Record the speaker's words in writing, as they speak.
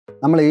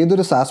നമ്മൾ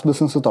ഏതൊരു സാസ്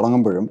ബിസിനസ്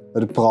തുടങ്ങുമ്പോഴും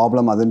ഒരു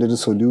പ്രോബ്ലം അതിൻ്റെ ഒരു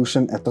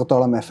സൊല്യൂഷൻ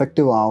എത്രത്തോളം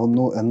എഫക്റ്റീവ്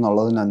ആവുന്നു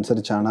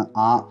എന്നുള്ളതിനനുസരിച്ചാണ്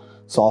ആ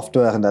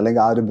സോഫ്റ്റ്വെയറിൻ്റെ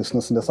അല്ലെങ്കിൽ ആ ഒരു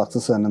ബിസിനസ്സിൻ്റെ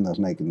സക്സസ് തന്നെ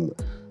നിർണ്ണയിക്കുന്നത്.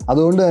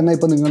 അതുകൊണ്ട് തന്നെ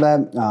ഇപ്പോൾ നിങ്ങളുടെ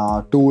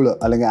ടൂള്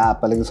അല്ലെങ്കിൽ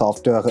ആപ്പ് അല്ലെങ്കിൽ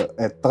സോഫ്റ്റ്വെയർ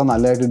എത്ര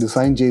നല്ലതായിട്ട്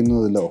ഡിസൈൻ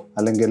ചെയ്യുന്നതിലോ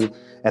അല്ലെങ്കിൽ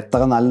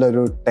എത്ര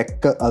നല്ലൊരു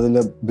ടെക്ക് അതിൽ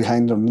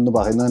ബിഹൈൻഡ് ഉണ്ടെന്ന്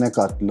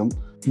പറയുന്നതിനെക്കാട്ടിലും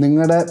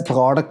നിങ്ങളുടെ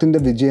പ്രോഡക്റ്റിൻ്റെ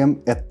വിജയം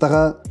എത്ര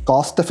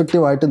കോസ്റ്റ്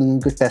എഫക്റ്റീവായിട്ട്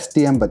നിങ്ങൾക്ക് ടെസ്റ്റ്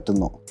ചെയ്യാൻ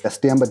പറ്റുന്നു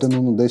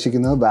എന്ന്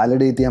ഉദ്ദേശിക്കുന്നത്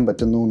വാലിഡേറ്റ് ചെയ്യാൻ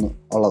പറ്റുന്നു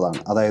എന്നുള്ളതാണ്.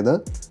 അതായത്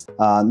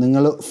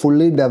നിങ്ങൾ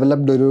ഫുള്ളി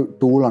ഡെവലപ്ഡ് ഒരു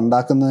ടൂൾ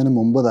ഉണ്ടാക്കുന്നതിന്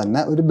മുമ്പ്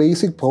തന്നെ ഒരു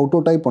ബേസിക്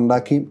പ്രോട്ടോടൈപ്പ്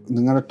ഉണ്ടാക്കി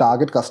നിങ്ങളുടെ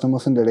ടാർഗറ്റ്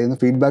കസ്റ്റമേഴ്സിൻ്റെ ഇടയിൽ നിന്ന്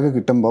ഫീഡ്ബാക്ക്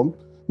കിട്ടുമ്പം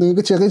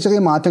നിങ്ങൾക്ക് ചെറിയ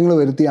ചെറിയ മാറ്റങ്ങൾ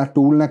വരുത്തി ആ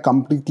ടൂളിനെ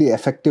കംപ്ലീറ്റ്ലി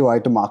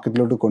എഫക്റ്റീവായിട്ട്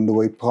മാർക്കറ്റിലോട്ട്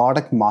കൊണ്ടുപോയി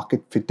പ്രോഡക്റ്റ്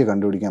മാർക്കറ്റ് ഫിറ്റ്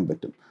കണ്ടുപിടിക്കാൻ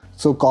പറ്റും.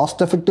 സോ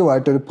കോസ്റ്റ്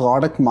എഫക്റ്റീവായിട്ട് ഒരു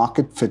പ്രോഡക്റ്റ്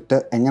മാർക്കറ്റ് ഫിറ്റ്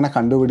എങ്ങനെ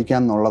കണ്ടുപിടിക്കുക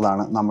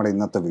എന്നുള്ളതാണ് നമ്മുടെ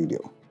ഇന്നത്തെ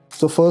വീഡിയോ.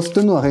 സോ ഫസ്റ്റ്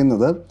എന്ന്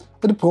പറയുന്നത്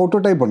ഒരു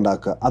പ്രോട്ടോടൈപ്പ്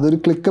ഉണ്ടാക്കുക. അതൊരു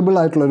ക്ലിക്കബിൾ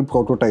ആയിട്ടുള്ളൊരു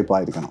പ്രോട്ടോടൈപ്പ്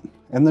ആയിരിക്കണം.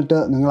 എന്നിട്ട്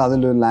നിങ്ങൾ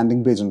അതിലൊരു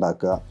ലാൻഡിംഗ് പേജ്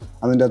ഉണ്ടാക്കുക,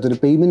 അതിൻ്റെ അകത്തൊരു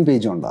പേയ്മെൻറ്റ്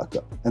പേജ്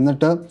ഉണ്ടാക്കുക.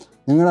 എന്നിട്ട്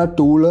നിങ്ങളുടെ ആ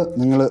ടൂള്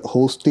നിങ്ങൾ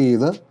ഹോസ്റ്റ്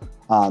ചെയ്ത്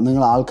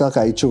നിങ്ങൾ ആൾക്കാർക്ക്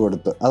അയച്ചു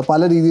കൊടുത്ത്, അത്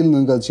പല രീതിയിൽ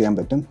നിങ്ങൾക്ക് അത് ചെയ്യാൻ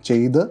പറ്റും.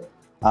 ചെയ്ത്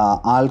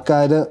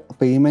ആൾക്കാർ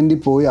പേയ്മെൻറ്റിൽ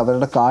പോയി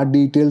അവരുടെ കാർഡ്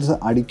ഡീറ്റെയിൽസ്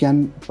അടിക്കാൻ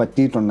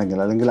പറ്റിയിട്ടുണ്ടെങ്കിൽ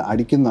അല്ലെങ്കിൽ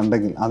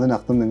അടിക്കുന്നുണ്ടെങ്കിൽ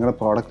അതിനർത്ഥം നിങ്ങളുടെ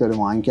പ്രോഡക്റ്റ് അവർ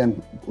വാങ്ങിക്കാൻ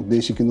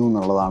ഉദ്ദേശിക്കുന്നു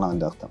എന്നുള്ളതാണ്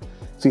അതിൻ്റെ അർത്ഥം.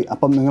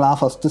 അപ്പം നിങ്ങൾ ആ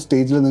ഫസ്റ്റ്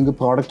സ്റ്റേജിൽ നിങ്ങൾക്ക്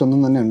പ്രോഡക്റ്റ് ഒന്നും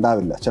തന്നെ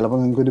ഉണ്ടാവില്ല. ചിലപ്പോൾ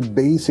നിങ്ങൾക്കൊരു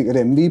ബേസിക് ഒരു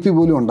MVP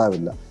പോലും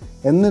ഉണ്ടാവില്ല.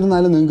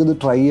 എന്നിരുന്നാലും നിങ്ങൾക്കിത്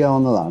ട്രൈ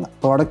ചെയ്യാവുന്നതാണ്.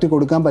 പ്രോഡക്റ്റ്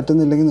കൊടുക്കാൻ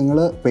പറ്റുന്നില്ലെങ്കിൽ നിങ്ങൾ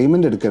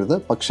പേയ്മെൻറ്റ് എടുക്കരുത്.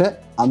 പക്ഷേ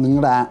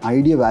നിങ്ങളുടെ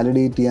ഐഡിയ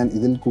വാലിഡേറ്റ് ചെയ്യാൻ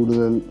ഇതിൽ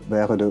കൂടുതൽ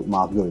വേറൊരു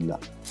മാർഗ്ഗമില്ല.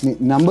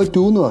 നമ്പർ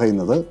 2 എന്ന്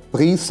പറയുന്നത്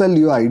പ്രീസെൽ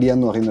യുവർ ഐഡിയ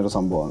എന്ന് പറയുന്നൊരു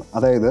സംഭവമാണ്.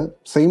 അതായത്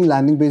സെയിം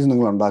ലാൻഡിംഗ് പേജ്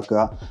നിങ്ങൾ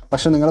ഉണ്ടാക്കുക,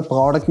 പക്ഷേ നിങ്ങളുടെ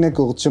പ്രോഡക്റ്റിനെ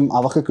കുറിച്ചും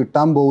അവർക്ക്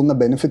കിട്ടാൻ പോകുന്ന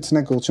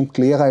ബെനിഫിറ്റ്സിനെ കുറിച്ചും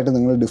ക്ലിയർ ആയിട്ട്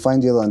നിങ്ങൾ ഡിഫൈൻ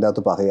ചെയ്ത് അതിൻ്റെ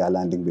അകത്ത് പറയുക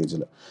ലാൻഡിംഗ്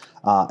പേജിൽ.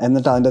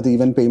 എന്നിട്ട് അതിൻ്റെ അകത്ത്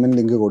ഈവൻ പേയ്മെൻറ്റ്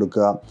ലിങ്ക്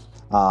കൊടുക്കുക.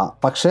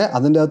 പക്ഷേ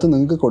അതിൻ്റെ അകത്ത്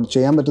നിങ്ങൾക്ക്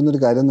ചെയ്യാൻ പറ്റുന്നൊരു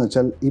കാര്യം എന്ന്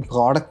വെച്ചാൽ ഈ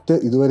പ്രോഡക്റ്റ്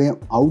ഇതുവരെയും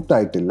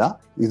ഔട്ടായിട്ടില്ല,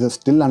 ഇത്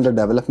സ്റ്റിൽ അണ്ടർ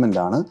ഡെവലപ്മെൻ്റ്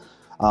ആണ്.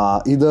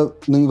 ഇത്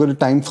നിങ്ങൾക്കൊരു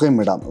ടൈം ഫ്രെയിം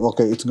ഇടാം.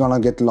 Okay, it's gonna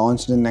get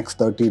launched in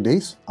next 30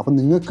 days. അപ്പം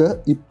നിങ്ങൾക്ക്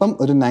ഇപ്പം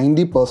ഒരു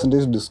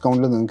 90%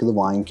 ഡിസ്കൗണ്ടിൽ നിങ്ങൾക്കിത്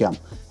വാങ്ങിക്കാം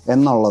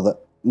എന്നുള്ളത്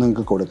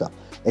നിങ്ങൾക്ക് കൊടുക്കാം.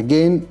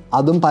 എഗെയിൻ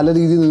അതും പല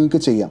രീതിയിൽ നിങ്ങൾക്ക്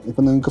ചെയ്യാം.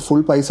 ഇപ്പം നിങ്ങൾക്ക്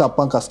ഫുൾ പൈസ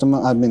അപ്പം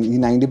ഈ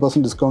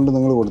 90% ഡിസ്കൗണ്ട്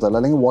നിങ്ങൾ കൊടുത്താലും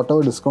അല്ലെങ്കിൽ വാട്ട്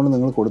എവർ ഡിസ്കൗണ്ട്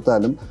നിങ്ങൾ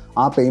കൊടുത്താലും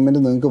ആ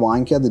പേയ്മെൻറ്റ് നിങ്ങൾക്ക്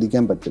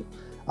വാങ്ങിക്കാതിരിക്കാൻ പറ്റും.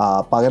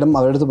 പകരം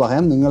അവരുടെ അടുത്ത്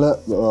പറയാം, നിങ്ങൾ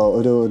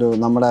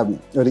നമ്മുടെ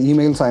ഒരു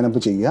ഇമെയിൽ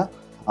സൈനപ്പ് ചെയ്യുക.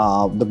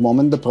 The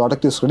moment the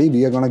product is ready,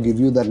 we are going to give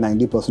you that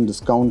 90%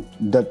 discount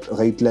that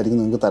റേറ്റിലായിരിക്കും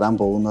നിങ്ങൾക്ക് തരാൻ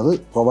പോകുന്നത്,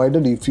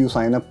 provided if you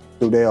sign up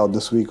today or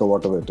this week or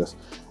whatever it is.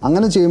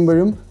 അങ്ങനെ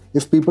ചെയ്യുമ്പോഴും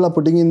if people are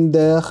putting in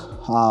their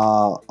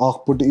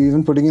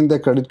even putting in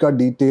their credit card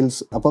details,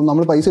 അപ്പം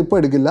നമ്മൾ പൈസ ഇപ്പോൾ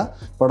എടുക്കില്ല,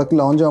 പ്രൊഡക്റ്റ്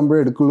ലോഞ്ച് ആകുമ്പോഴേ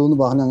എടുക്കുള്ളൂ എന്ന്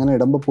പറഞ്ഞ് അങ്ങനെ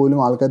ഇടുമ്പോൾ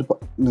പോലും ആൾക്കാർ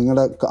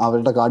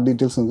അവരുടെ കാർഡ്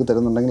ഡീറ്റെയിൽസ് നിങ്ങൾക്ക്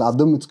തരുന്നുണ്ടെങ്കിൽ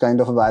അതും it's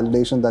kind of A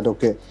validation that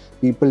okay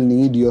people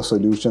need your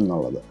solution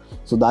എന്നുള്ളത്.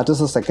 So that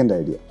is A second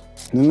idea.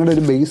 നിങ്ങളുടെ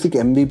ഒരു ബേസിക്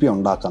MVP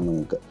ഉണ്ടാക്കാം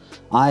നിങ്ങൾക്ക്.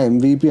 ആ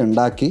MVP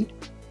ഉണ്ടാക്കി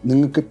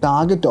നിങ്ങൾക്ക്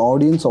ടാർഗറ്റ്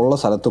ഓഡിയൻസ് ഉള്ള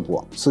സ്ഥലത്ത്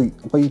പോവാം. സോ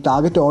അപ്പോൾ ഈ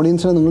ടാർഗറ്റ്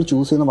ഓഡിയൻസിനെ നിങ്ങൾ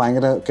ചൂസ് ചെയ്യുന്നത്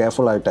ഭയങ്കര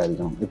കെയർഫുൾ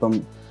ആയിട്ടായിരിക്കണം. ഇപ്പോൾ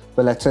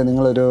ലെറ്റ്സ് സേ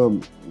നിങ്ങളൊരു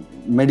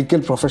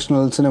മെഡിക്കൽ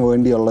പ്രൊഫഷണൽസിന്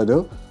വേണ്ടിയുള്ളൊരു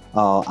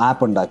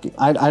ആപ്പ് ഉണ്ടാക്കി.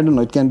 I don't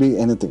know, it can be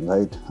anything,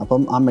 right?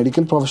 അപ്പം ആ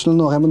മെഡിക്കൽ പ്രൊഫഷണൽ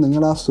എന്ന് പറയുമ്പോൾ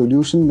നിങ്ങളുടെ ആ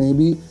solution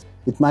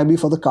it my B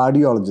for the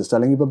cardiologist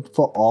അല്ലെങ്കിൽ ഇപ്പോൾ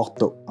ഫോർ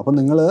ഓർത്തോ. അപ്പം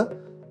നിങ്ങൾ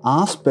ആ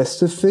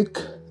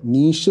സ്പെസിഫിക്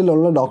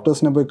നീഷിലുള്ള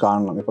ഡോക്ടേഴ്സിനെ പോയി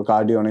കാണണം. ഇപ്പോൾ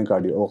കാർഡിയോ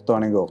ആണെങ്കിൽ ഓർത്തോ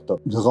ആണെങ്കിൽ ഓർത്തോ.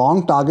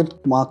 റോങ് ടാർഗറ്റ്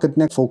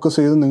മാർക്കറ്റിനെ ഫോക്കസ്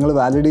ചെയ്ത് നിങ്ങൾ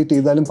വാലിഡേറ്റ്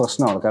ചെയ്താലും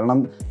പ്രശ്നമാണ്.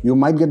 കാരണം യു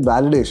മൈറ്റ് ഗെറ്റ്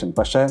വാലിഡേഷൻ,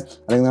 പക്ഷേ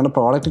അല്ലെങ്കിൽ നിങ്ങളുടെ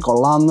പ്രോഡക്റ്റ്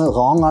കൊള്ളാമെന്ന്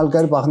റോങ്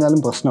ആൾക്കാർ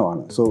പറഞ്ഞാലും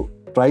പ്രശ്നമാണ്. So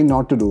try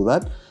not to do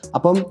that.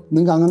 അപ്പം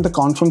നിങ്ങൾക്ക് അങ്ങനത്തെ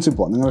കോൺഫറൻസിൽ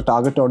പോകാം. നിങ്ങളുടെ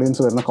ടാർഗറ്റ്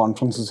ഓഡിയൻസ് വരുന്ന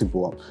കോൺഫറൻസസിൽ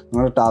പോകാം.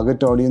 നിങ്ങളുടെ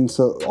ടാർഗറ്റ്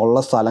ഓഡിയൻസ്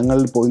ഉള്ള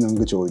സ്ഥലങ്ങളിൽ പോയി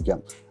നിങ്ങൾക്ക് ചോദിക്കാം.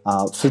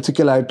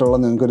 ഫിസിക്കലായിട്ടുള്ള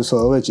നിങ്ങൾക്കൊരു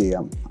സർവേ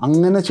ചെയ്യാം.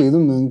 അങ്ങനെ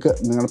ചെയ്തും നിങ്ങൾക്ക്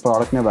നിങ്ങളുടെ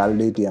പ്രോഡക്റ്റിനെ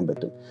വാലിഡേറ്റ് ചെയ്യാൻ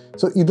പറ്റും.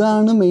 സോ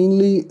ഇതാണ്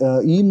മെയിൻലി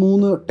ഈ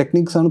 3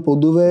 ടെക്നിക്സാണ്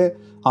പൊതുവേ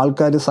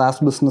ആൾക്കാർ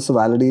സാസ് ബിസിനസ്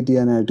വാലിഡേറ്റ്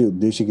ചെയ്യാനായിട്ട്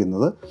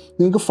ഉദ്ദേശിക്കുന്നത്.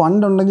 നിങ്ങൾക്ക്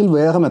ഫണ്ട് ഉണ്ടെങ്കിൽ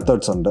വേറെ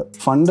മെത്തേഡ്സ് ഉണ്ട്.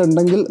 ഫണ്ട്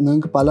ഉണ്ടെങ്കിൽ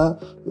നിങ്ങൾക്ക് പല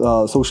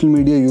സോഷ്യൽ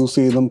മീഡിയ യൂസ്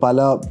ചെയ്തും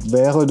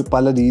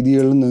പല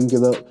രീതികളിലും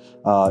നിങ്ങൾക്കിത്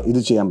ഇത്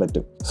ചെയ്യാൻ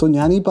പറ്റും. സോ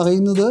ഞാനീ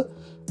പറയുന്നത്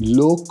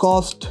ലോ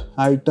കോസ്റ്റ്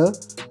ആയിട്ട്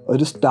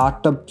ഒരു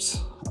സ്റ്റാർട്ടപ്സ്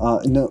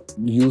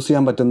യൂസ്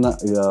ചെയ്യാൻ പറ്റുന്ന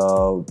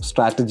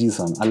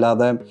സ്ട്രാറ്റജീസാണ്.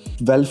 അല്ലാതെ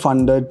well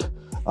funded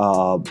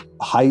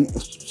high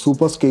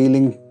super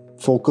scaling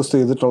focus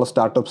ചെയ്തിട്ടുള്ള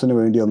സ്റ്റാർട്ടപ്സിന്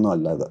വേണ്ടിയൊന്നും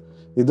അല്ല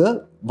ഇത്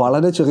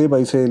വളരെ ചെറിയ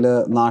പൈസയിൽ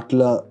നാട്ടിൽ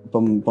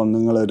ഇപ്പം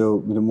നിങ്ങളൊരു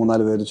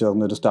 3-4 പേര്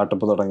ചേർന്നൊരു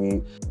സ്റ്റാർട്ടപ്പ് തുടങ്ങി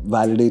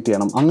വാലിഡേറ്റ്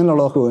ചെയ്യണം,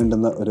 അങ്ങനെയുള്ളവർക്ക്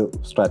വേണ്ടുന്ന ഒരു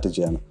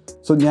സ്ട്രാറ്റജിയാണ്.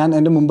 സോ ഞാൻ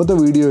എൻ്റെ മുമ്പത്തെ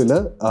വീഡിയോയിൽ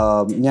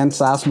ഞാൻ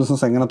സാസ്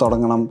ബിസിനസ് എങ്ങനെ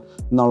തുടങ്ങണം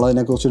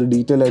എന്നുള്ളതിനെക്കുറിച്ചൊരു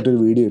ഡീറ്റെയിൽ ആയിട്ടൊരു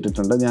വീഡിയോ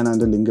ഇട്ടിട്ടുണ്ട്. ഞാൻ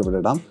അതിൻ്റെ ലിങ്ക്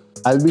ഇവിടെ ഇടാം.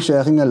 I will be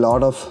sharing a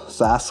lot of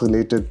SaaS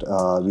related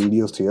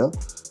videos here.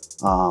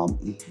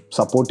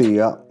 Support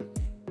ചെയ്യുക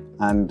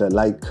and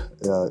like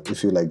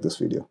if you like this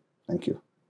video. Thank you.